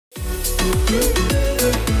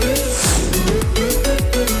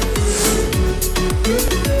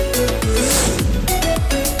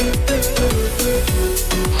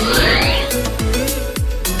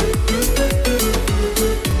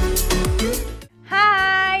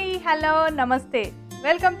Hello నమస్తే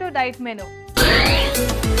welcome to diet menu.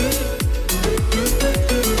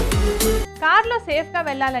 కార్లో సేఫ్గా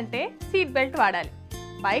వెళ్ళాలంటే సీట్ బెల్ట్ వాడాలి,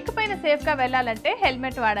 బైక్ పైన సేఫ్గా వెళ్ళాలంటే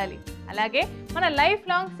హెల్మెట్ వాడాలి. అలాగే మన లైఫ్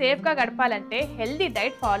లాంగ్ సేఫ్గా గడపాలంటే హెల్దీ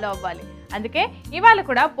డైట్ ఫాలో అవ్వాలి. అందుకే ఇవాళ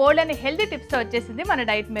కూడా బోల్డ్ అని హెల్దీ టిప్స్తో వచ్చేసింది మన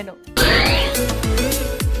డైట్ మెనూ.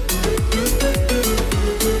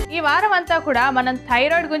 ఈ వారం అంతా కూడా మనం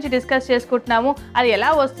థైరాయిడ్ గురించి డిస్కస్ చేసుకుంటున్నాము. అది ఎలా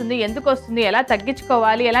వస్తుంది, ఎందుకు వస్తుంది, ఎలా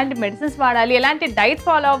తగ్గించుకోవాలి, ఎలాంటి మెడిసిన్స్ వాడాలి, ఎలాంటి డైట్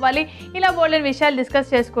ఫాలో అవ్వాలి, ఇలా బోల్డెన్ విషయాలు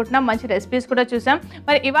డిస్కస్ చేసుకుంటున్నాం. మంచి రెసిపీస్ కూడా చూసాం.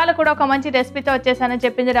 మరి ఇవాళ కూడా ఒక మంచి రెసిపీతో వచ్చేసానని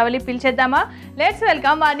చెప్పింది రవలి. పిలిచేద్దామా? లెట్స్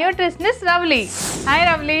వెల్కమ్ మా nutritionist Ravali. Hi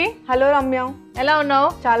Ravali. Hello Ramya, ఎలా ఉన్నావు?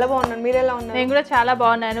 చాలా బాగున్నాను, మీరు ఎలా ఉన్నారు? నేను కూడా చాలా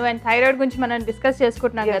బాగున్నాను. అండ్ థైరాయిడ్ గురించి మనం డిస్కస్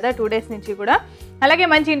చేసుకుంటున్నాం కదా 2 days నుంచి కూడా. అలాగే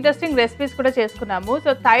మంచి ఇంట్రెస్టింగ్ రెసిపీస్ కూడా చేసుకున్నాము. సో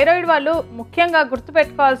థైరాయిడ్ వాళ్ళు ముఖ్యంగా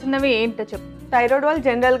గుర్తుపెట్టుకోవాల్సినవి ఏంటో చెప్పు. థైరాయిడ్ వాళ్ళు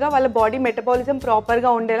జనరల్గా వాళ్ళ బాడీ మెటబాలిజం ప్రాపర్గా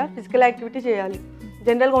ఉండేలా ఫిజికల్ యాక్టివిటీ చేయాలి.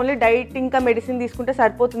 జనరల్గా ఓన్లీ డైట్ ఇంకా మెడిసిన్ తీసుకుంటే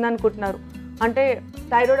సరిపోతుంది అనుకుంటున్నారు. అంటే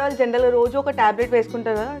థైరాయిడ్ వాళ్ళు జనరల్గా రోజు ఒక ట్యాబ్లెట్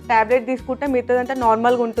వేసుకుంటారు కదా, ట్యాబ్లెట్ తీసుకుంటే మిగతాదంతా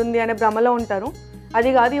నార్మల్గా ఉంటుంది అనే భ్రమలో ఉంటారు. అది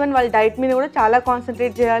కాదు, ఈవెన్ వాళ్ళ డైట్ మీద కూడా చాలా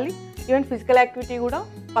కాన్సన్ట్రేట్ చేయాలి. ఈవెన్ ఫిజికల్ యాక్టివిటీ కూడా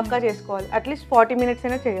పక్కా చేసుకోవాలి. అట్లీస్ట్ 40 minutes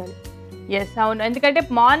అయినా చేయాలి. ఎస్, అవును. ఎందుకంటే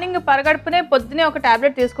మార్నింగ్ పరగడుపునే పొద్దునే ఒక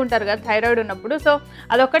ట్యాబ్లెట్ తీసుకుంటారు కదా థైరాయిడ్ ఉన్నప్పుడు. సో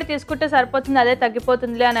అదొక్కటి తీసుకుంటే సరిపోతుంది, అదే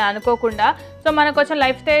తగ్గిపోతుంది అని అనుకోకుండా, సో మనం కొంచెం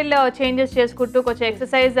లైఫ్ స్టైల్ చేంజెస్ చేసుకుంటూ కొంచెం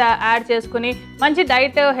ఎక్సర్సైజ్ యాడ్ చేసుకుని మంచి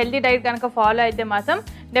డైట్, హెల్తీ డైట్ కనుక ఫాలో అయితే మాత్రం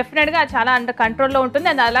డెఫినెట్గా చాలా అండర్ కంట్రోల్లో ఉంటుంది.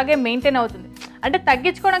 అది అలాగే మెయింటైన్ అవుతుంది. అంటే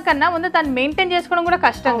తగ్గించుకోవడం కన్నా ముందు దాన్ని మెయింటైన్ చేసుకోవడం కూడా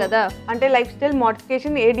కష్టం కదా. అంటే లైఫ్ స్టైల్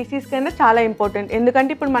మోడిఫికేషన్ ఏ డిసీజ్ కైనా చాలా ఇంపార్టెంట్.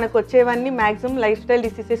 ఎందుకంటే ఇప్పుడు మనకు వచ్చేవన్నీ మ్యాక్సిమం లైఫ్ స్టైల్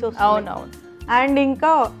డిసీజెస్ వస్తాయి. అవునవును. అండ్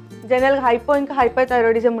ఇంకా జనరల్గా హైపర్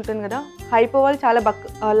థైరాయిడిజం ఉంటుంది కదా, హైపో వాళ్ళు చాలా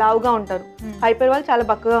లావుగా ఉంటారు, హైపర్ వాళ్ళు చాలా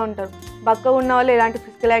బక్కగా ఉంటారు. బక్కగా ఉన్న వాళ్ళు ఎలాంటి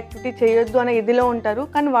ఫిజికల్ యాక్టివిటీ చేయొద్దు అనే ఇదిలో ఉంటారు,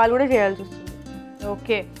 కానీ వాళ్ళు కూడా చేయాల్సి వస్తుంది.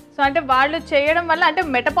 ఓకే, సో అంటే వాళ్ళు చేయడం వల్ల అంటే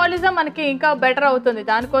మెటబాలిజం మనకి ఇంకా బెటర్ అవుతుంది.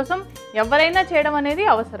 దానికోసం ఎవరైనా చేయడం అనేది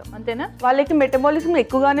అవసరం, అంతేనా? వాళ్ళకి మెటబాలిజం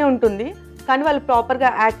ఎక్కువగానే ఉంటుంది, కానీ వాళ్ళు ప్రాపర్గా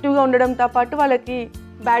యాక్టివ్గా ఉండడంతో పాటు వాళ్ళకి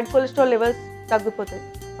బ్యాడ్ కొలెస్ట్రాల్ లెవెల్స్ తగ్గిపోతాయి.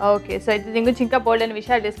 ఓకే, సో అయితే దీని గురించి ఇంకా బోల్డ్ అని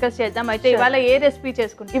విషయాలు డిస్కస్ చేద్దాం. అయితే ఇవాళ ఏ రెసిపీ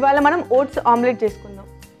చేసుకుంటాం? ఇవాళ మనం ఓట్స్ ఆమ్లెట్ చేసుకుందాం.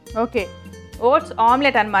 ఓకే, ఓట్స్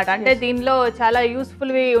ఆమ్లెట్ అనమాట. అంటే దీనిలో చాలా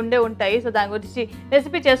యూస్ఫుల్వి ఉంటాయి. సో దాని గురించి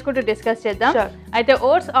రెసిపీ చేసుకుంటూ డిస్కస్ చేద్దాం. అయితే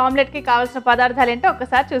ఓట్స్ ఆమ్లెట్కి కావాల్సిన పదార్థాలు ఏంటో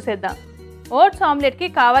ఒక్కసారి చూసేద్దాం. ఓట్స్ ఆమ్లెట్కి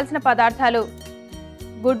కావాల్సిన పదార్థాలు: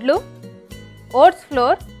 గుడ్లు, oats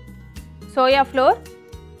floor, soya floor,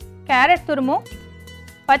 carrot తురుము,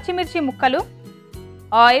 పచ్చిమిర్చి ముక్కలు,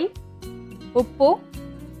 ఆయిల్, ఉప్పు,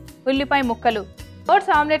 ఉల్లిపాయ ముక్కలు. ఓట్స్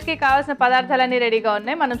ఆమ్లెట్కి కావాల్సిన పదార్థాలన్నీ రెడీగా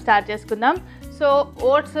ఉన్నాయి. మనం స్టార్ట్ చేసుకుందాం. సో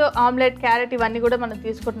ఓట్స్ ఆమ్లెట్, క్యారెట్ ఇవన్నీ కూడా మనం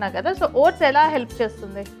తీసుకుంటున్నాం కదా. సో ఓట్స్ ఎలా హెల్ప్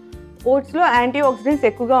చేస్తుంది? ఓట్స్లో యాంటీ ఆక్సిడెంట్స్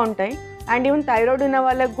ఎక్కువగా ఉంటాయి. అండ్ ఈవెన్ థైరాయిడ్ ఉన్న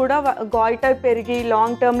వాళ్ళకి కూడా గాయిటర్ పెరిగి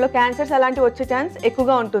లాంగ్ టర్మ్లో క్యాన్సర్స్ అలాంటివి వచ్చే ఛాన్స్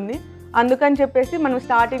ఎక్కువగా ఉంటుంది. అందుకని చెప్పేసి మనం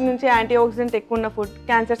స్టార్టింగ్ నుంచి యాంటీ ఆక్సిడెంట్ ఎక్కువ ఉన్న ఫుడ్,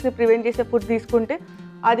 క్యాన్సర్స్ని ప్రివెంట్ చేసే ఫుడ్ తీసుకుంటే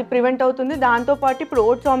అది ప్రివెంట్ అవుతుంది. దాంతోపాటు ఇప్పుడు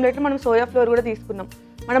ఓట్స్ ఆమ్లెట్లో మనం సోయా ఫ్లోర్ కూడా తీసుకున్నాం.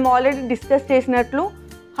 మనం ఆల్రెడీ డిస్కస్ చేసినట్లు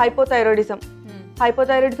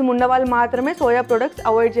హైపోథైరాయిడిజం ఉన్న వాళ్ళు మాత్రమే సోయా ప్రొడక్ట్స్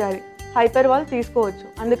అవాయిడ్ చేయాలి, హైపర్ వాళ్ళు తీసుకోవచ్చు.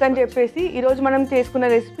 అందుకని చెప్పేసి ఈరోజు మనం చేసుకున్న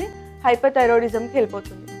రెసిపీ హైపర్ థైరాయిడిజంకి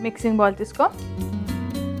వెళ్ళిపోతుంది. మిక్సింగ్ బౌల్ తీసుకో.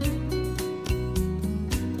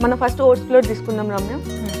 మనం ఫస్ట్ ఓట్స్ ఫ్లోర్ తీసుకుందాం రమ్య.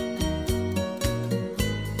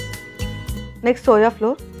 నెక్స్ట్ సోయా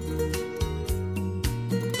ఫ్లోర్,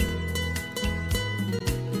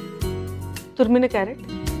 తురిమిన క్యారెట్,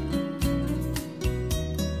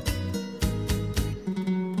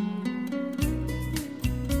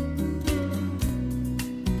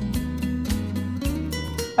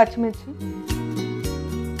 పచ్చిమిర్చి,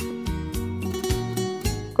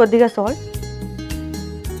 కొద్దిగా salt,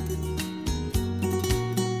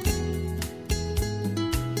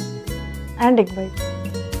 and egg white.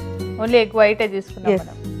 Only egg వైటే తీసుకున్నాం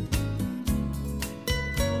మనం.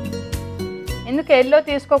 ఎందుకు ఎల్లో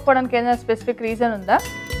తీసుకోకపోవడానికి ఏదైనా స్పెసిఫిక్ రీజన్ ఉందా?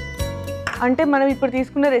 అంటే మనం ఇప్పుడు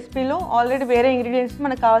తీసుకున్న రెసిపీలో ఆల్రెడీ వేరే ఇంగ్రీడియంట్స్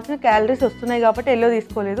మనకు కావాల్సిన క్యాలరీస్ వస్తున్నాయి కాబట్టి ఎల్లో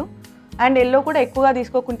తీసుకోలేదు. అండ్ ఎల్లో కూడా ఎక్కువగా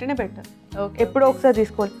తీసుకోకుంటేనే బెటర్. ఎప్పుడో ఒకసారి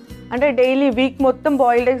తీసుకోవాలి. అంటే డైలీ వీక్ మొత్తం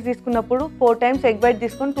బాయిల్డ్ ఎగ్స్ తీసుకున్నప్పుడు 4 times ఎగ్ వైట్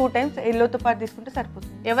తీసుకొని 2 times ఎల్లోతో పాటు తీసుకుంటే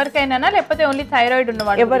సరిపోతుంది. ఎవరికైనా లేకపోతే ఓన్లీ థైరాయిడ్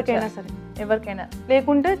ఉన్నవాళ్ళు? ఎవరికైనా సరే, ఎవరికైనా.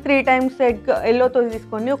 లేకుంటే 3 times ఎగ్ ఎల్లోతో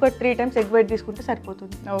తీసుకొని ఒక 3 times ఎగ్ వైట్ తీసుకుంటే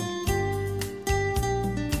సరిపోతుంది. ఓకే.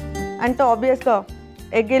 అంటే ఆబ్వియస్గా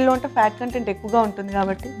ఎగ్ ఎల్లో అంటే ఫ్యాట్ కంటెంట్ ఎక్కువగా ఉంటుంది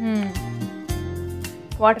కాబట్టి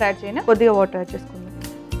వాటర్ యాడ్ చేయనా? కొద్దిగా వాటర్ యాడ్ చేసుకుందాం.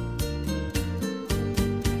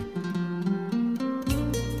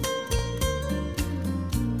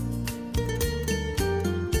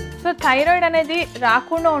 థైరాయిడ్ అనేది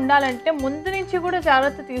రాకుండా ఉండాలంటే ముందు నుంచి కూడా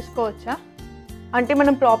జాగ్రత్త తీసుకోవచ్చా? అంటే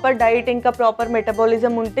మనం ప్రాపర్ డైట్ ఇంకా ప్రాపర్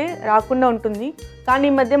మెటబాలిజం ఉంటే రాకుండా ఉంటుంది. కానీ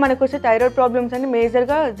ఈ మధ్య మనకు వచ్చే థైరాయిడ్ ప్రాబ్లమ్స్ అన్ని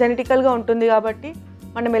మేజర్గా జెనెటికల్గా ఉంటుంది కాబట్టి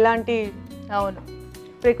మనం ఎలాంటి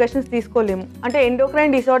ప్రికాషన్స్ తీసుకోలేము. అంటే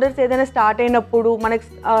ఎండోక్రైన్ డిసార్డర్స్ ఏదైనా స్టార్ట్ అయినప్పుడు మనకి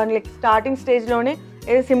లైక్ స్టార్టింగ్ స్టేజ్లోనే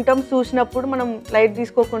ఏదైనా సిమ్టమ్స్ చూసినప్పుడు మనం లైట్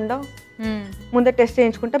తీసుకోకుండా ముందే టెస్ట్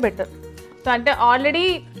చేయించుకుంటే బెటర్. సో అంటే ఆల్రెడీ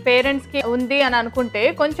పేరెంట్స్కి ఉంది అని అనుకుంటే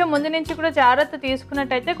కొంచెం ముందు నుంచి కూడా జాగ్రత్త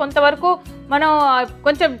తీసుకున్నట్టయితే కొంతవరకు మనం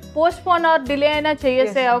కొంచెం పోస్ట్పోన్ ఆర్ డిలే అయినా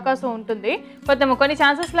చేసే అవకాశం ఉంటుంది. కొన్ని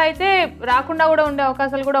ఛాన్సెస్లో అయితే రాకుండా కూడా ఉండే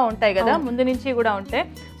అవకాశాలు కూడా ఉంటాయి కదా, ముందు నుంచి కూడా ఉంటాయి.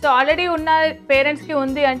 సో ఆల్రెడీ ఉన్న పేరెంట్స్కి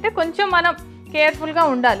ఉంది అంటే కొంచెం మనం కేర్ఫుల్గా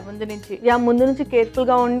ఉండాలి ముందు నుంచి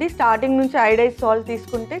కేర్ఫుల్గా ఉండి స్టార్టింగ్ నుంచి అయోడైజ్డ్ సాల్ట్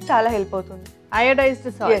తీసుకుంటే చాలా హెల్ప్ అవుతుంది. Iodised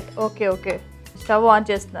salt, okay okay. Stove on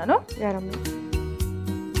చేస్తున్నాను.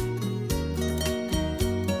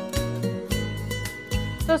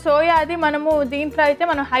 సో సోయా అది మనము దీంట్లో అయితే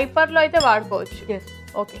మనం హైపర్లో అయితే వాడుకోవచ్చు.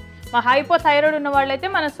 ఓకే, మా హైపోథైరాయిడ్ ఉన్న వాళ్ళైతే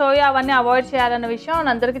మన సోయా అవన్నీ అవాయిడ్ చేయాలన్న విషయం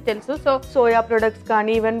అందరికీ తెలుసు. సో సోయా ప్రొడక్ట్స్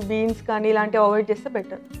కానీ ఈవెన్ బీన్స్ కానీ ఇలాంటివి అవాయిడ్ చేస్తే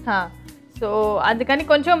బెటర్. సో అందుకని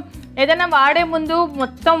కొంచెం ఏదైనా వాడే ముందు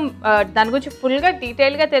మొత్తం దాని గురించి ఫుల్గా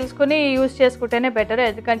డీటెయిల్గా తెలుసుకుని యూజ్ చేసుకుంటేనే బెటర్.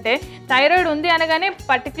 ఎందుకంటే థైరాయిడ్ ఉంది అనగానే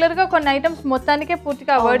పర్టికులర్గా కొన్ని ఐటమ్స్ మొత్తానికే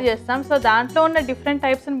పూర్తిగా అవాయిడ్ చేస్తాం. సో దాంట్లో ఉన్న డిఫరెంట్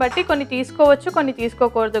టైప్స్ని బట్టి కొన్ని తీసుకోవచ్చు, కొన్ని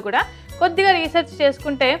తీసుకోకూడదు కూడా. కొద్దిగా రీసెర్చ్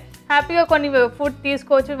చేసుకుంటే హ్యాపీగా కొన్ని ఫుడ్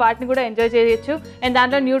తీసుకోవచ్చు, వాటిని కూడా ఎంజాయ్ చేయొచ్చు, అండ్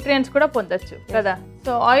దాంట్లో న్యూట్రియంట్స్ కూడా పొందొచ్చు కదా.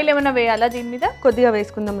 సో ఆయిల్ ఏమైనా వేయాలా దీని మీద? కొద్దిగా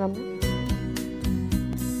వేసుకుందాం రమ్య.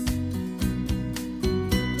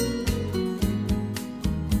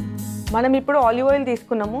 మనం ఇప్పుడు ఆలివ్ ఆయిల్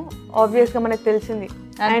తీసుకున్నాము, ఆబ్వియస్గా మనకు తెలిసింది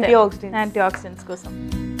యాంటీ ఆక్సిడెంట్స్ కోసం.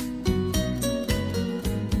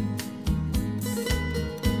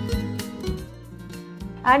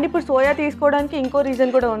 అండ్ ఇప్పుడు సోయా తీసుకోవడానికి ఇంకో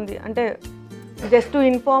రీజన్ కూడా ఉంది. అంటే just to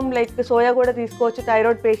inform like soya కూడా తీసుకోవచ్చు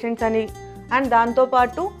థైరాయిడ్ పేషెంట్స్ అని. అండ్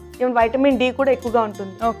దాంతోపాటు ఈవెన్ వైటమిన్ డి కూడా ఎక్కువగా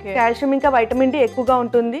ఉంటుంది. కాల్షియం ఇంకా వైటమిన్ డి ఎక్కువగా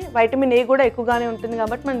ఉంటుంది, వైటమిన్ ఏ కూడా ఎక్కువగానే ఉంటుంది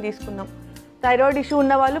కాబట్టి మనం తీసుకున్నాం. థైరాయిడ్ ఇష్యూ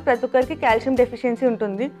ఉన్న వాళ్ళు ప్రతి ఒక్కరికి కాల్షియం డెఫిషియన్సీ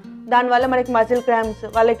ఉంటుంది. దానివల్ల మనకి మజిల్ క్రాంప్స్,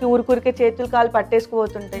 వాళ్ళకి ఊరికే చేతులు కాలు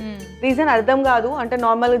పట్టేసుకుపోతుంటాయి. రీజన్ అర్థం కాదు, అంటే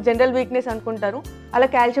నార్మల్ జనరల్ వీక్నెస్ అనుకుంటారు. అలా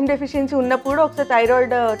కాల్షియం డెఫిషియన్సీ ఉన్నప్పుడు ఒకసారి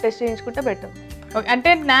థైరాయిడ్ టెస్ట్ చేయించుకుంటే బెటర్.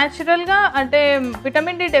 అంటే న్యాచురల్గా అంటే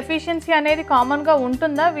విటమిన్ డి డెఫిషియన్సీ అనేది కామన్గా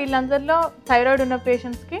ఉంటుందా వీళ్ళందరిలో? థైరాయిడ్ ఉన్న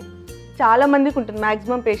పేషెంట్స్కి చాలా మందికి ఉంటుంది,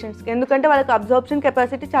 మ్యాక్సిమం పేషెంట్స్కి. ఎందుకంటే వాళ్ళకి అబ్జార్ప్షన్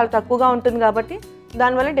కెపాసిటీ చాలా తక్కువగా ఉంటుంది కాబట్టి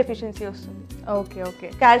దానివల్ల డెఫిషియన్సీ వస్తుంది. Okay okay.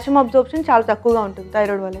 కాల్షియం అబ్జార్ప్షన్ చాలా తక్కువగా ఉంటుంది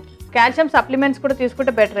థైరాయిడ్ వాళ్ళకి. కాల్షియం సప్లిమెంట్స్ కూడా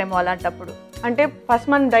తీసుకుంటే బెటర్ ఏమో అలాంటప్పుడు. అంటే ఫస్ట్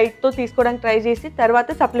మనం డైట్తో తీసుకోవడానికి ట్రై చేసి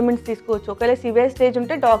తర్వాత సప్లిమెంట్స్ తీసుకోవచ్చు. ఒకవేళ సివియర్ స్టేజ్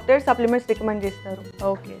ఉంటే డాక్టర్ సప్లిమెంట్స్ రికమెండ్ చేస్తారు.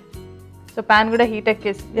 ఓకే. సో ప్యాన్ కూడా హీట్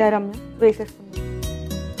ఎక్కేసి రమ్య వేసేస్తుంది.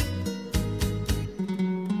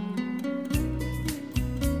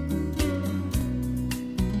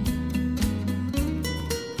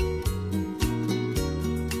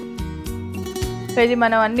 ఇది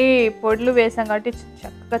మనం అన్ని పొడులు వేసాం కాబట్టి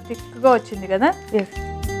చక్కగా థిక్గా వచ్చింది కదా.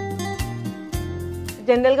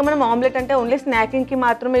 జనరల్గా మనం ఆమ్లెట్ అంటే ఓన్లీ స్నాకింగ్కి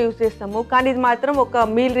మాత్రమే యూజ్ చేస్తాము, కానీ ఇది మాత్రం ఒక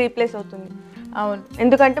మీల్ రీప్లేస్ అవుతుంది. అవును,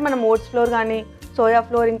 ఎందుకంటే మనం ఓట్స్ ఫ్లోర్ కానీ సోయా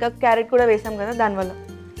ఫ్లోర్ ఇంకా క్యారెట్ కూడా వేసాం కదా దానివల్ల.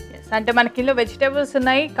 అంటే మన కిలో వెజిటేబుల్స్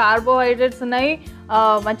ఉన్నాయి, కార్బోహైడ్రేట్స్ ఉన్నాయి,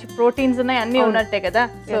 మంచి ప్రోటీన్స్ ఉన్నాయి, అన్నీ ఉన్నట్టే కదా.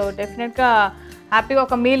 సో డెఫినెట్గా హ్యాపీగా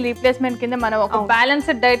ఒక మీల్ రీప్లేస్మెంట్ కింద మనం ఒక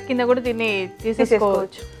బ్యాలెన్స్డ్ డైట్ కింద కూడా దీన్ని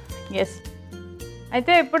తీసేసుకోవచ్చు. ఎస్.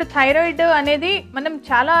 అయితే ఇప్పుడు థైరాయిడ్ అనేది మనం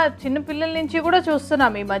చాలా చిన్న పిల్లల నుంచి కూడా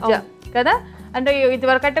చూస్తున్నాం ఈ మధ్య కదా. అంటే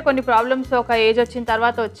ఇదివరకు అంటే కొన్ని ప్రాబ్లమ్స్ ఒక ఏజ్ వచ్చిన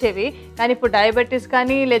తర్వాత వచ్చేవి, కానీ ఇప్పుడు డయాబెటీస్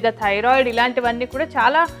కానీ లేదా థైరాయిడ్ ఇలాంటివన్నీ కూడా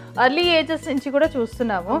చాలా అర్లీ ఏజెస్ నుంచి కూడా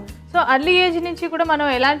చూస్తున్నాము. సో అర్లీ ఏజ్ నుంచి కూడా మనం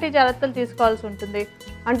ఎలాంటి జాగ్రత్తలు తీసుకోవాల్సి ఉంటుంది?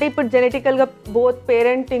 అంటే ఇప్పుడు జెనెటికల్గా బోత్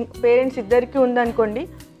పేరెంట్స్ ఇద్దరికి ఉందనుకోండి,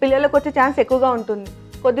 పిల్లలకు వచ్చే ఛాన్స్ ఎక్కువగా ఉంటుంది.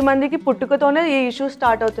 కొద్దిమందికి పుట్టుకతోనే ఈ ఇష్యూస్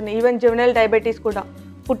స్టార్ట్ అవుతున్నాయి. ఈవెన్ జువెనైల్ డయాబెటీస్ కూడా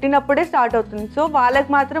పుట్టినప్పుడే స్టార్ట్ అవుతుంది. సో వాళ్ళకి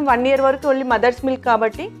మాత్రం 1 year వరకు ఓన్లీ మదర్స్ మిల్క్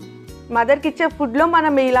కాబట్టి మదర్కి ఇచ్చే ఫుడ్లో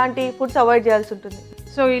మనం ఇలాంటి ఫుడ్స్ అవాయిడ్ చేయాల్సి ఉంటుంది.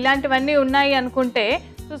 సో ఇలాంటివన్నీ ఉన్నాయి అనుకుంటే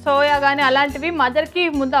సో సోయా కానీ అలాంటివి మదర్కి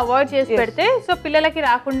ముందు అవాయిడ్ చేసి పెడితే సో పిల్లలకి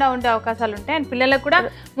రాకుండా ఉండే అవకాశాలు ఉంటాయి. అండ్ పిల్లలకు కూడా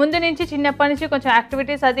ముందు నుంచి చిన్నప్పటి నుంచి కొంచెం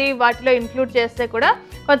యాక్టివిటీస్ అది వాటిలో ఇంక్లూడ్ చేస్తే కూడా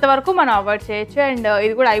కొంతవరకు మనం అవాయిడ్ చేయొచ్చు. అండ్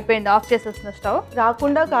ఇది కూడా అయిపోయింది, ఆఫ్ చేసేస్తున్న స్టవ్.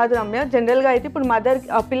 రాకుండా కాదు రమ్య, జనరల్గా అయితే ఇప్పుడు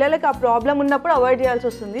పిల్లలకి ఆ ప్రాబ్లం ఉన్నప్పుడు అవాయిడ్ చేయాల్సి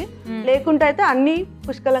వస్తుంది, లేకుంటే అయితే అన్ని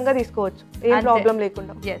పుష్కలంగా తీసుకోవచ్చు ఏ ప్రాబ్లం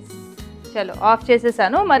లేకుండా. ఎస్, చలో ఆఫ్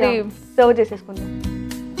చేసేసాను, మరి సర్వ్ చేసేసుకుందాం.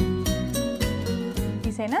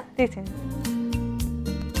 తీసేయండి.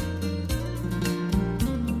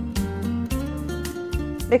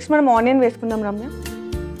 నెక్స్ట్ మనం ఆనియన్ వేసుకుందాం రమ్య.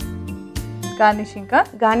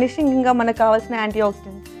 గార్నిషింగ్ ఇంకా మనకు కావాల్సిన యాంటీ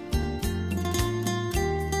ఆక్సిడెంట్స్.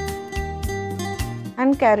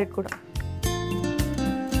 అండ్ క్యారెట్ కూడా.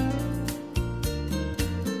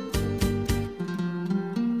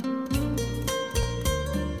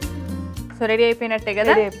 సో రెడీ అయిపోయినట్టే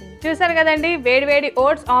కదా. చూసారు కదండి, వేడి వేడి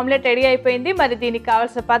ఓట్స్ ఆమ్లెట్ రెడీ అయిపోయింది. మరి దీనికి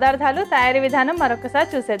కావాల్సిన పదార్థాలు, తయారీ విధానం మరొకసారి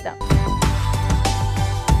చూసేద్దాం.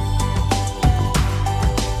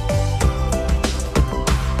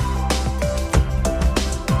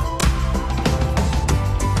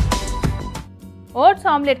 ఓట్స్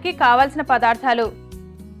ఆమ్లెట్కి కావాల్సిన పదార్థాలు: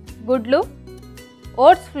 గుడ్లు,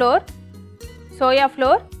 oats floor, soya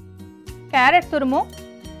floor, carrot తురుము,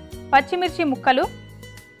 పచ్చిమిర్చి ముక్కలు,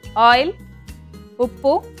 ఆయిల్,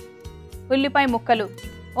 ఉప్పు, ఉల్లిపాయ ముక్కలు.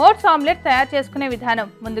 ఓట్స్ ఆమ్లెట్ తయారు చేసుకునే విధానం: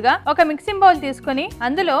 ముందుగా ఒక మిక్సింగ్ బౌల్ తీసుకుని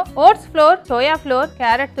అందులో oats floor, soya floor,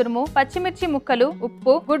 carrot తురుము, పచ్చిమిర్చి ముక్కలు,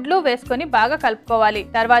 ఉప్పు, గుడ్లు వేసుకొని బాగా కలుపుకోవాలి.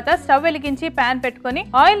 తర్వాత స్టవ్ వెలిగించి పాన్ పెట్టుకొని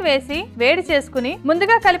ఆయిల్ వేసి వేడి చేసుకుని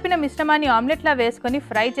ముందుగా కలిపిన మిశ్రమాన్ని ఆమ్లెట్ లా వేసుకొని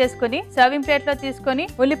ఫ్రై చేసుకుని సర్వింగ్ ప్లేట్ లో తీసుకొని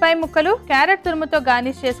ఉల్లిపాయ ముక్కలు, క్యారెట్ తురుముతో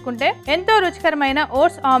గార్నిష్ చేసుకుంటే ఎంతో రుచికరమైన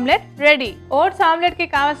oats omelette ready. Oats omelette కి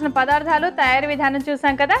కావాల్సిన పదార్థాలు, తయారీ విధానం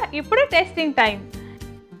చూసాం కదా. ఇప్పుడు టేస్టింగ్ టైం.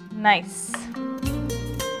 నైస్.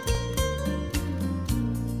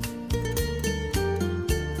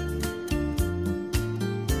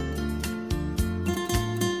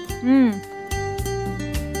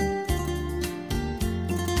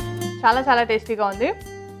 చాలా చాలా టేస్టీగా ఉంది.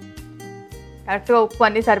 కరెక్ట్గా ఉప్పు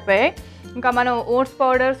అన్నీ సరిపోయాయి. ఇంకా మనం ఓట్స్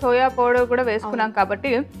పౌడర్, సోయా పౌడర్ కూడా వేసుకున్నాం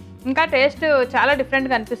కాబట్టి ఇంకా టేస్ట్ చాలా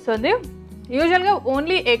డిఫరెంట్గా అనిపిస్తుంది. యూజువల్గా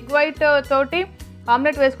ఓన్లీ ఎగ్ వైట్ తోటి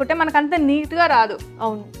ఆమ్లెట్ వేసుకుంటే మనకు అంత నీట్గా రాదు.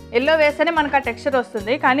 అవును, ఎల్లో వేస్తేనే మనకు ఆ టెక్స్చర్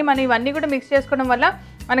వస్తుంది. కానీ మనం ఇవన్నీ కూడా మిక్స్ చేసుకోవడం వల్ల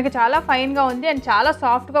మనకి చాలా ఫైన్గా ఉంది అండ్ చాలా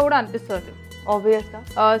సాఫ్ట్గా కూడా అనిపిస్తుంది. ఆబ్వియస్గా.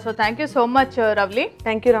 So thank you so much Ravali.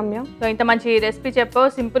 Thank you Ramya. So ఇంత మంచి రెసిపీ చెప్పావు,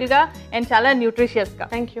 సింపుల్గా అండ్ చాలా న్యూట్రిషియస్గా.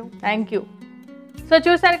 Thank you. సో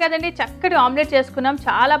చూసారు కదండి, చక్కటి ఆమ్లెట్ చేసుకున్నాం.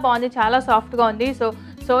 చాలా బాగుంది, చాలా సాఫ్ట్గా ఉంది. సో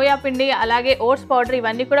సోయా పిండి అలాగే ఓట్స్ పౌడర్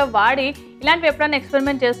ఇవన్నీ కూడా వాడి ఇలాంటివి ఎప్పుడైనా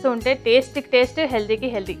ఎక్స్పెరిమెంట్ చేస్తూ ఉంటే టేస్ట్కి టేస్ట్, హెల్తీకి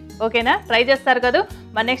హెల్తీ. ఓకేనా? ట్రై చేస్తారు కదా.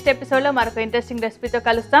 మన నెక్స్ట్ ఎపిసోడ్లో మరొక ఇంట్రెస్టింగ్ రెసిపీతో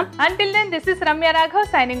కలుస్తాం. Until then, this is Ramya Raghav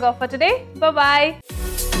signing off for today. Bye.